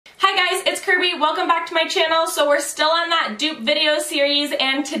Kirby, welcome back to my channel. So we're still on that dupe video series,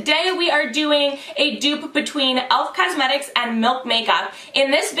 and today we are doing a dupe between e.l.f. Cosmetics and Milk Makeup.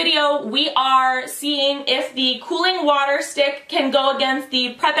 In this video, we are seeing if the cooling water stick can go against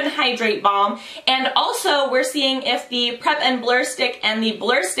the Prep and Hydrate Balm, and also we're seeing if the Prep and Blur Stick and the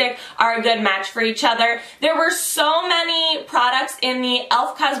Blur Stick are a good match for each other. There were so many products in the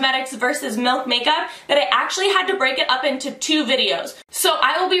e.l.f. Cosmetics versus Milk Makeup that I actually had to break it up into two videos. So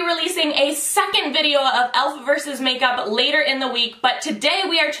I will be releasing a second video of e.l.f. versus makeup later in the week, but today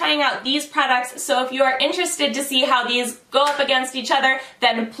we are trying out these products, so if you are interested to see how these go up against each other,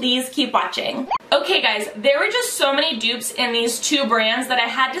 then please keep watching. Okay guys, there were just so many dupes in these two brands that I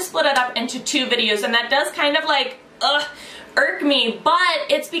had to split it up into two videos, and that does kind of like, irk me, but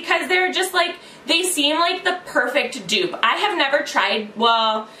it's because they're just like, they seem like the perfect dupe. I have never tried,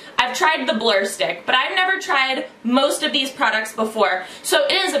 well, I've tried the Blur Stick, but I've never tried most of these products before. So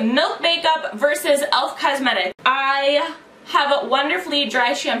it is Milk Makeup versus e.l.f. Cosmetics. I have wonderfully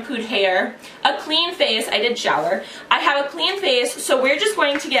dry shampooed hair, a clean face, I did shower, I have a clean face, so we're just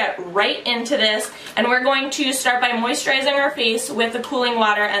going to get right into this, and we're going to start by moisturizing our face with the cooling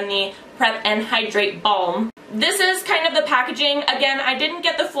water and the Prep and Hydrate Balm. This is kind of the packaging. Again, I didn't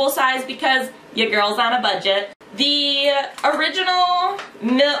get the full size because your girl's on a budget. The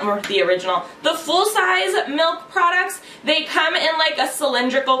full size milk products, they come in like a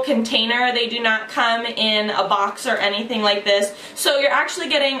cylindrical container. They do not come in a box or anything like this. So you're actually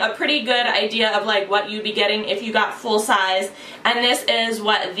getting a pretty good idea of like what you'd be getting if you got full size. And this is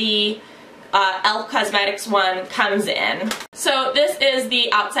what the e.l.f. Cosmetics one comes in. So this is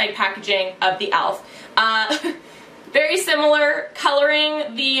the outside packaging of the e.l.f. Very similar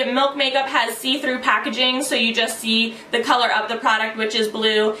coloring. The Milk Makeup has see-through packaging, so you just see the color of the product, which is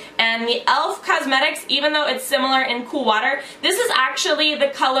blue. And the e.l.f. Cosmetics, even though it's similar in Cool Water, this is actually the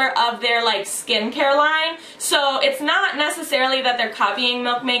color of their like skincare line. So it's not necessarily that they're copying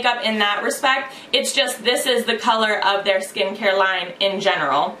Milk Makeup in that respect. It's just this is the color of their skincare line in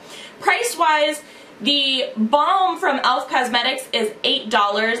general. Price-wise, the balm from e.l.f. Cosmetics is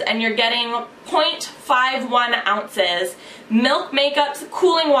 $8 and you're getting 0.51 ounces. Milk Makeup's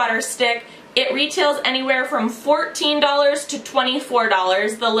cooling water stick, it retails anywhere from $14 to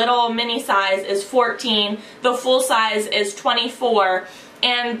 $24. The little mini size is $14, the full size is $24,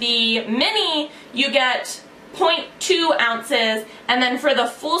 and the mini you get 0.2 ounces, and then for the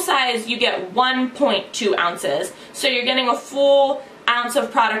full size you get 1.2 ounces. So you're getting a full ounce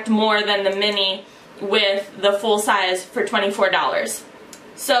of product more than the mini with the full size for $24.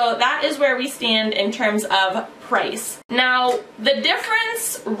 So that is where we stand in terms of price. Now, the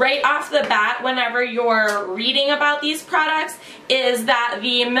difference right off the bat whenever you're reading about these products is that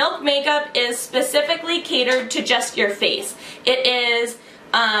the Milk Makeup is specifically catered to just your face. It is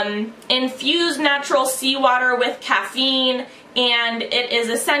infused natural seawater with caffeine, and it is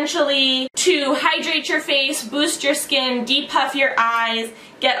essentially to hydrate your face, boost your skin, depuff your eyes,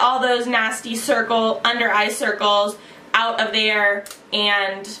 get all those nasty under eye circles out of there,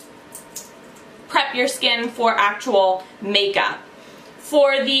 and prep your skin for actual makeup.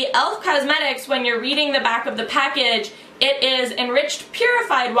 For the e.l.f. Cosmetics, when you're reading the back of the package, it is enriched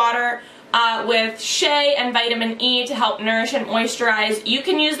purified water with shea and vitamin E to help nourish and moisturize. You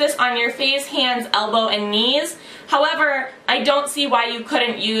can use this on your face, hands, elbow, and knees. However, I don't see why you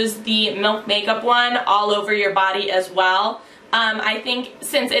couldn't use the Milk Makeup one all over your body as well. I think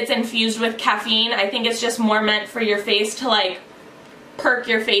since it's infused with caffeine, I think it's just more meant for your face to like perk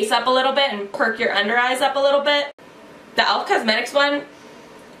your face up a little bit and perk your under eyes up a little bit. The e.l.f. Cosmetics one,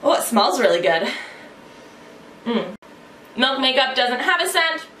 oh, it smells really good. Milk Makeup doesn't have a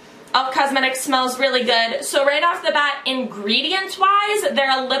scent. e.l.f. Cosmetics smells really good. So right off the bat, ingredients-wise,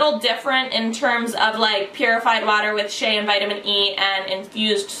 they're a little different in terms of like purified water with shea and vitamin E and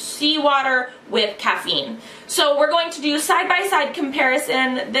infused seawater with caffeine. So we're going to do side-by-side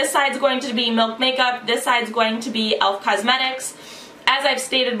comparison. This side's going to be Milk Makeup, this side's going to be e.l.f. Cosmetics. As I've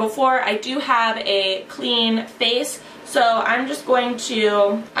stated before, I do have a clean face, so I'm just going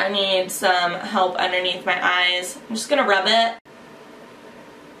to, I need some help underneath my eyes. I'm just going to rub it.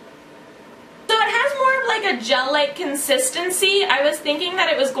 So it has more of like a gel-like consistency. I was thinking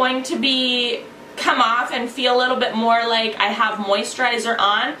that it was going to come off and feel a little bit more like I have moisturizer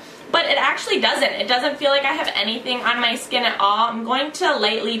on, but it actually doesn't. It doesn't feel like I have anything on my skin at all. I'm going to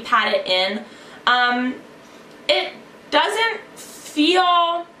lightly pat it in. It doesn't feel,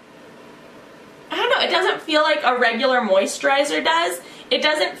 I don't know, it doesn't feel like a regular moisturizer does. It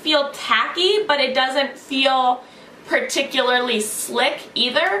doesn't feel tacky, but it doesn't feel particularly slick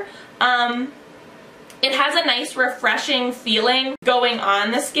either. It has a nice refreshing feeling going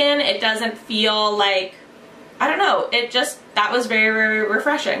on the skin. It doesn't feel like, I don't know, that was very, very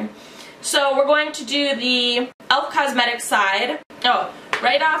refreshing. So we're going to do the e.l.f. Cosmetics side. Oh,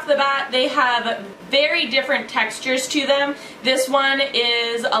 right off the bat, they have very different textures to them. This one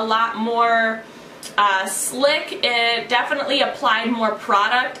is a lot more slick. It definitely applied more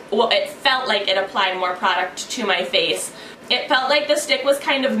product. Well, it felt like it applied more product to my face. It felt like the stick was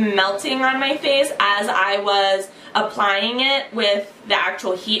kind of melting on my face as I was applying it with the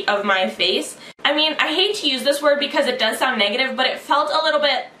actual heat of my face. I mean, I hate to use this word because it does sound negative, but it felt a little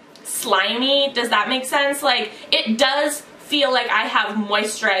bit slimy. Does that make sense? Like, it does feel like I have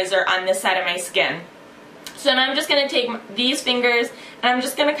moisturizer on this side of my skin. So now I'm just going to take these fingers and I'm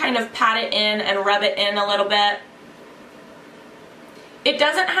just going to kind of pat it in and rub it in a little bit. It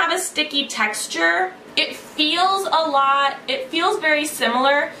doesn't have a sticky texture. It feels very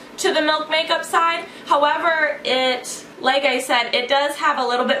similar to the Milk Makeup side. However, like I said, it does have a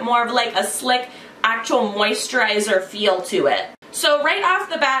little bit more of like a slick actual moisturizer feel to it. So right off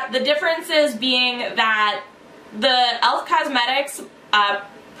the bat, the differences being that the e.l.f. Cosmetics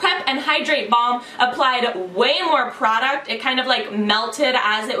Prep and Hydrate Balm applied way more product. It kind of like melted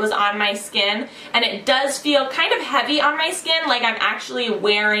as it was on my skin, and it does feel kind of heavy on my skin, like I'm actually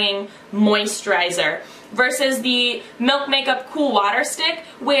wearing moisturizer. Versus the Milk Makeup Cool Water Stick,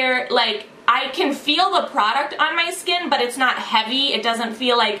 where like I can feel the product on my skin, but it's not heavy. It doesn't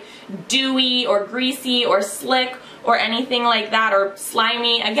feel like dewy or greasy or slick or anything like that, or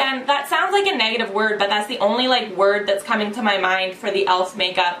slimy. Again, that sounds like a negative word, but that's the only like word that's coming to my mind for the e.l.f.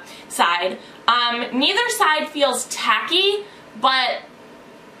 makeup side. Neither side feels tacky, but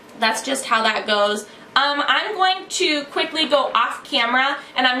that's just how that goes. I'm going to quickly go off camera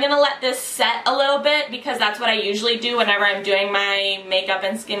and I'm going to let this set a little bit, because that's what I usually do whenever I'm doing my makeup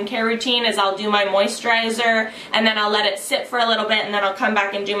and skincare routine, is I'll do my moisturizer and then I'll let it sit for a little bit and then I'll come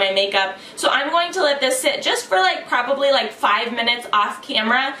back and do my makeup. So I'm going to let this sit just for like probably like 5 minutes off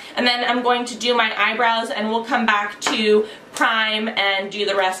camera, and then I'm going to do my eyebrows and we'll come back to prime and do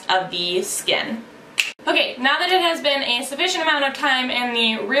the rest of the skin. Okay, now that it has been a sufficient amount of time in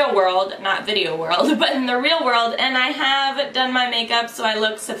the real world, not video world, but in the real world, and I have done my makeup so I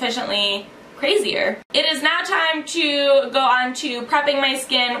look sufficiently crazier, it is now time to go on to prepping my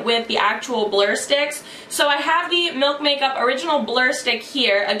skin with the actual blur sticks. So I have the Milk Makeup Original Blur Stick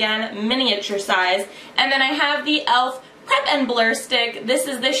here, again, miniature size, and then I have the e.l.f. Prep and Blur Stick. This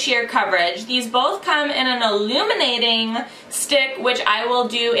is the sheer coverage. These both come in an illuminating stick, which I will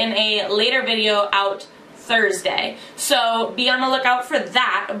do in a later video out Thursday. So be on the lookout for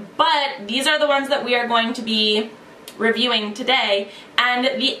that. But these are the ones that we are going to be reviewing today. And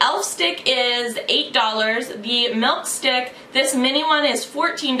the e.l.f. stick is $8. The Milk stick, this mini one, is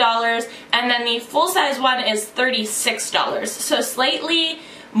 $14. And then the full-size one is $36. So slightly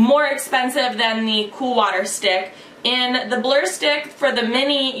more expensive than the Cool Water stick. In the Blur Stick, for the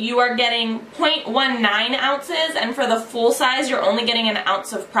mini, you are getting 0.19 ounces, and for the full size, you're only getting an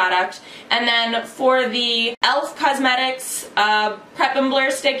ounce of product. And then for the e.l.f. Cosmetics Prep and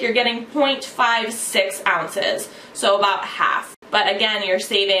Blur Stick, you're getting 0.56 ounces, so about half. But again, you're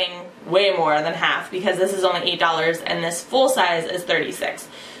saving way more than half, because this is only $8 and this full size is $36.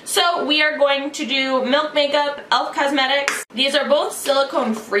 So we are going to do Milk Makeup, e.l.f. Cosmetics. These are both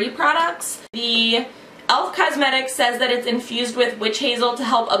silicone-free products. The e.l.f. Cosmetics says that it's infused with witch hazel to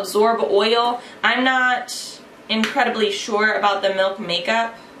help absorb oil. I'm not incredibly sure about the Milk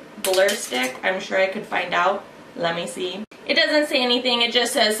Makeup Blur Stick. I'm sure I could find out. Let me see. It doesn't say anything. It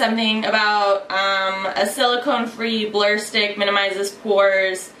just says something about a silicone-free blur stick, minimizes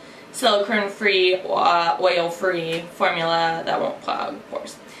pores, silicone-free, oil-free formula that won't clog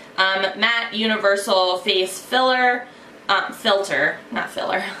pores. Matte universal face filler, filter, not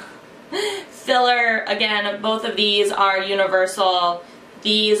filler. Filler, again, both of these are universal.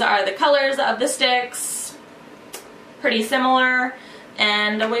 These are the colors of the sticks, pretty similar,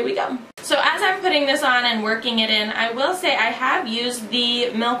 and away we go. So as I'm putting this on and working it in, I will say I have used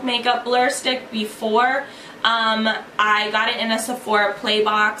the Milk Makeup Blur Stick before. I got it in a Sephora Play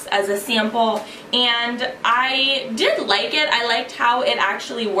box as a sample, and I did like it. I liked how it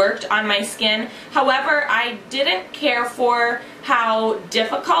actually worked on my skin. However, I didn't care for how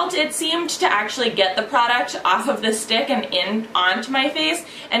difficult it seemed to actually get the product off of the stick and onto my face.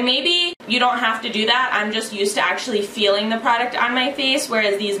 And maybe you don't have to do that. I'm just used to actually feeling the product on my face,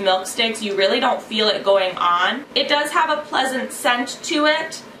 whereas these milk sticks, you really don't feel it going on. It does have a pleasant scent to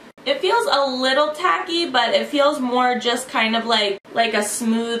it. It feels a little tacky, but it feels more just kind of like a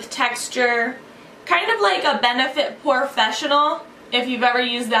smooth texture. Kind of like a Benefit Professional If you've ever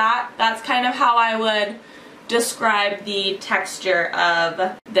used that, that's kind of how I would describe the texture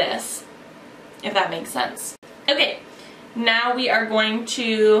of this, if that makes sense. Okay, now we are going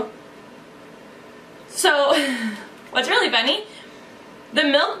to, so what's really funny, the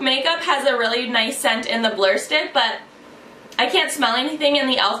Milk makeup has a really nice scent in the blur stick, but I can't smell anything in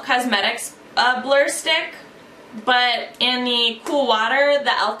the e.l.f. Cosmetics blur stick, but in the Cool Water,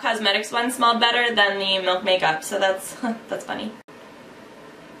 the e.l.f. Cosmetics one smelled better than the Milk makeup, so that's funny.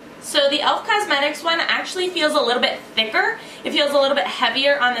 So the e.l.f. Cosmetics one actually feels a little bit thicker. It feels a little bit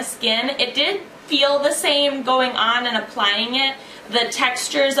heavier on the skin. It did feel the same going on and applying it. The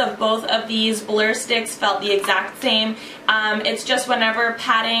textures of both of these blur sticks felt the exact same. It's just whenever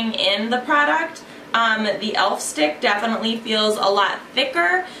patting in the product, the e.l.f. stick definitely feels a lot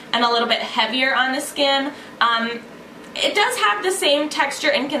thicker and a little bit heavier on the skin. It does have the same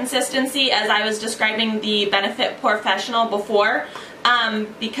texture and consistency as I was describing the Benefit Professional before,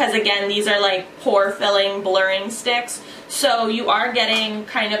 because again, these are like pore filling blurring sticks, so you are getting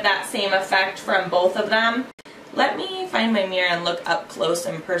kind of that same effect from both of them. Let me find my mirror and look up close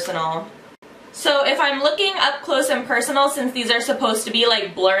and personal. So if I'm looking up close and personal, since these are supposed to be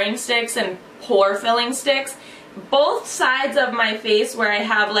like blurring sticks and pore filling sticks, both sides of my face where I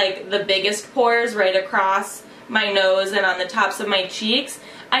have like the biggest pores right across my nose and on the tops of my cheeks,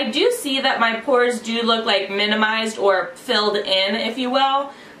 I do see that my pores do look like minimized or filled in, if you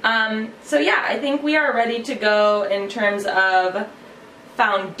will. So yeah, I think we are ready to go in terms of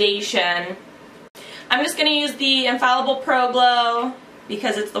foundation. I'm just going to use the Infallible Pro Glow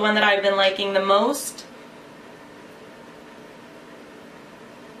because it's the one that I've been liking the most.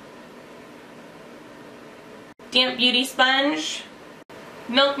 Damp Beauty Sponge.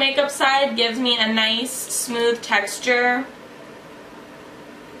 Milk makeup side gives me a nice smooth texture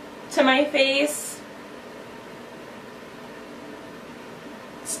to my face.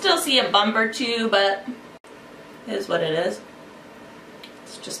 Still see a bump or two, but it is what it is.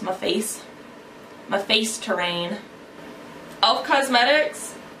 It's just my face terrain. e.l.f.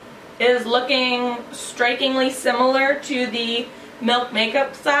 Cosmetics is looking strikingly similar to the Milk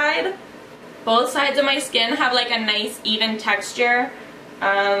makeup side. Both sides of my skin have like a nice even texture.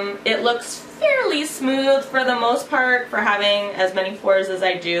 It looks fairly smooth for the most part for having as many pores as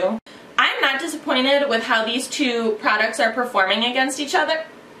I do. I'm not disappointed with how these two products are performing against each other,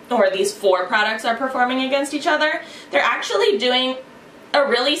 or these four products are performing against each other. They're actually doing a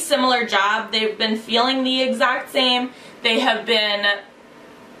really similar job. They've been feeling the exact same. They have been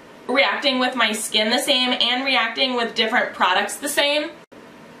reacting with my skin the same and reacting with different products the same.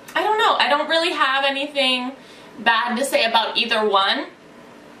 I don't know. I don't really have anything bad to say about either one.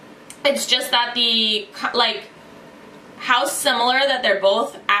 It's just that how similar that they're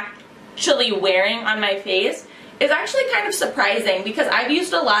both actually wearing on my face is actually kind of surprising, because I've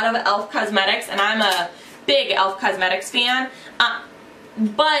used a lot of e.l.f. Cosmetics and I'm a big e.l.f. Cosmetics fan.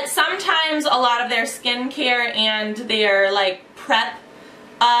 But sometimes a lot of their skincare and their like prep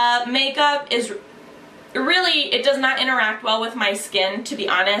makeup is really, it does not interact well with my skin, to be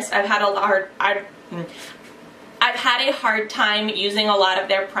honest. I've had a hard time using a lot of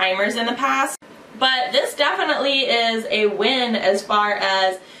their primers in the past, but this definitely is a win as far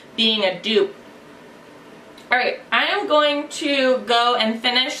as being a dupe. Alright, I am going to go and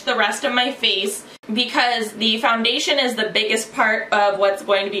finish the rest of my face because the foundation is the biggest part of what's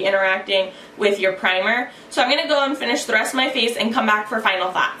going to be interacting with your primer. So I'm going to go and finish the rest of my face and come back for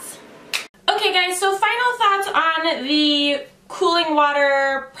final thoughts. Okay guys, so final thoughts on the Cooling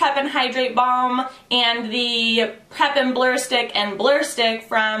Water Prep and Hydrate Balm and the Prep and Blur Stick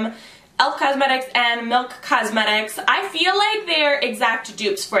from e.l.f. Cosmetics and Milk Cosmetics. I feel like they're exact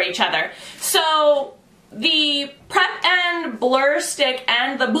dupes for each other. So the Prep and Blur Stick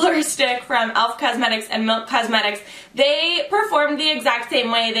and the Blur Stick from e.l.f. Cosmetics and Milk Cosmetics, they performed the exact same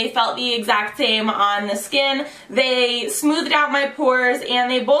way. They felt the exact same on the skin. They smoothed out my pores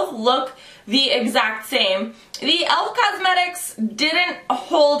and they both look the exact same. The e.l.f. Cosmetics didn't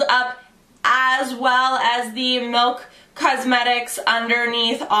hold up as well as the Milk Cosmetics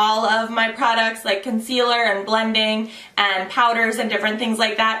underneath all of my products, like concealer and blending and powders and different things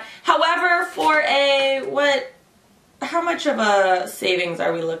like that. However, for how much of a savings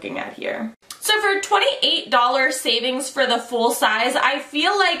are we looking at here? So for $28 savings for the full size, I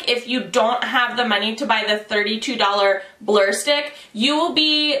feel like if you don't have the money to buy the $32 Blur Stick, you will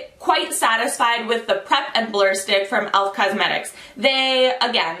be quite satisfied with the Prep and Blur Stick from e.l.f. Cosmetics. They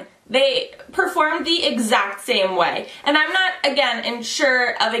performed the exact same way. And I'm not, again,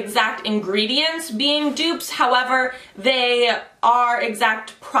 sure of exact ingredients being dupes. However, they are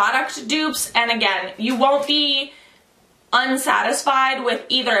exact product dupes. And again, you won't be unsatisfied with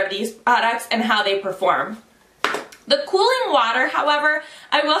either of these products and how they perform. The cooling water, however,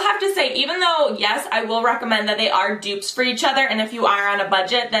 I will have to say, even though, yes, I will recommend that they are dupes for each other, and if you are on a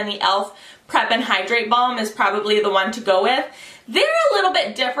budget, then the e.l.f. Prep and Hydrate Balm is probably the one to go with. They're a little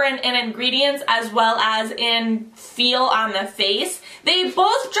bit different in ingredients as well as in feel on the face. They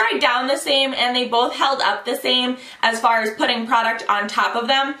both dried down the same and they both held up the same as far as putting product on top of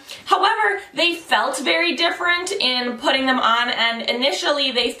them. However, they felt very different in putting them on, and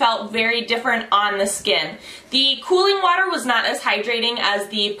initially they felt very different on the skin. The cooling water was not as hydrating as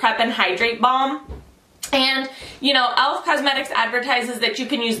the Prep and Hydrate Balm. And, you know, e.l.f. Cosmetics advertises that you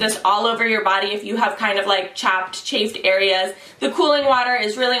can use this all over your body if you have kind of like chapped, chafed areas. The cooling water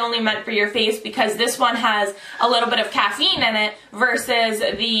is really only meant for your face because this one has a little bit of caffeine in it versus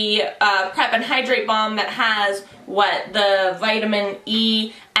the Prep and Hydrate Balm that has, the vitamin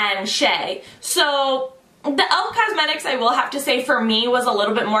E and shea. So the e.l.f. Cosmetics, I will have to say, for me was a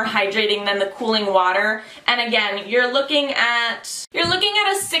little bit more hydrating than the cooling water. And again, you're looking at a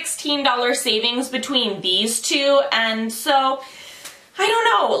 $16 savings between these two, and so I don't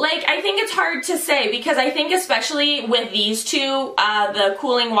know, like, I think it's hard to say because I think especially with these two, the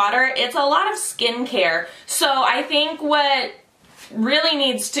cooling water, it's a lot of skincare. So I think what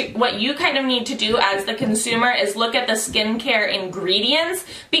you kind of need to do as the consumer is look at the skincare ingredients,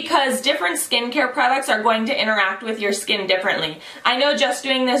 because different skincare products are going to interact with your skin differently. I know just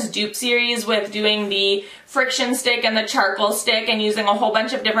doing this dupe series with doing the friction stick and the charcoal stick and using a whole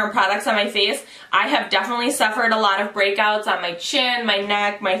bunch of different products on my face, I have definitely suffered a lot of breakouts on my chin, my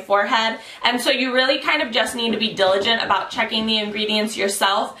neck, my forehead, and so you really kind of just need to be diligent about checking the ingredients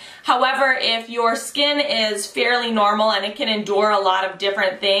yourself. However, if your skin is fairly normal and it can endure a lot of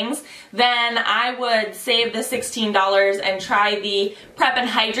different things, then I would save the $16 and try the Prep and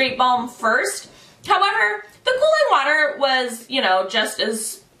Hydrate Balm first. However, the cooling water was, you know, just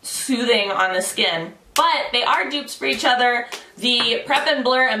as soothing on the skin. But they are dupes for each other. The Prep and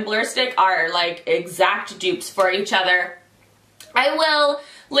Blur Stick are like exact dupes for each other. I will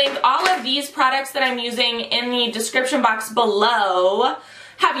link all of these products that I'm using in the description box below.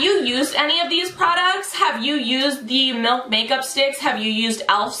 Have you used any of these products? Have you used the Milk Makeup Sticks? Have you used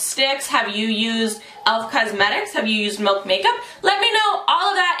e.l.f. sticks? Have you used e.l.f. Cosmetics? Have you used Milk Makeup? Let me know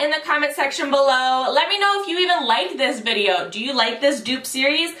all of that in the comment section below. Let me know if you even like this video. Do you like this dupe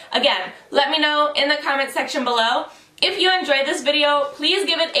series? Again, let me know in the comment section below. If you enjoyed this video, please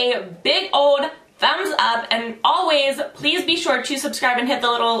give it a big old thumbs up, and always please be sure to subscribe and hit the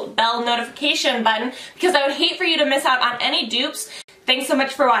little bell notification button because I would hate for you to miss out on any dupes. Thanks so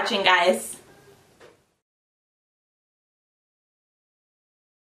much for watching, guys.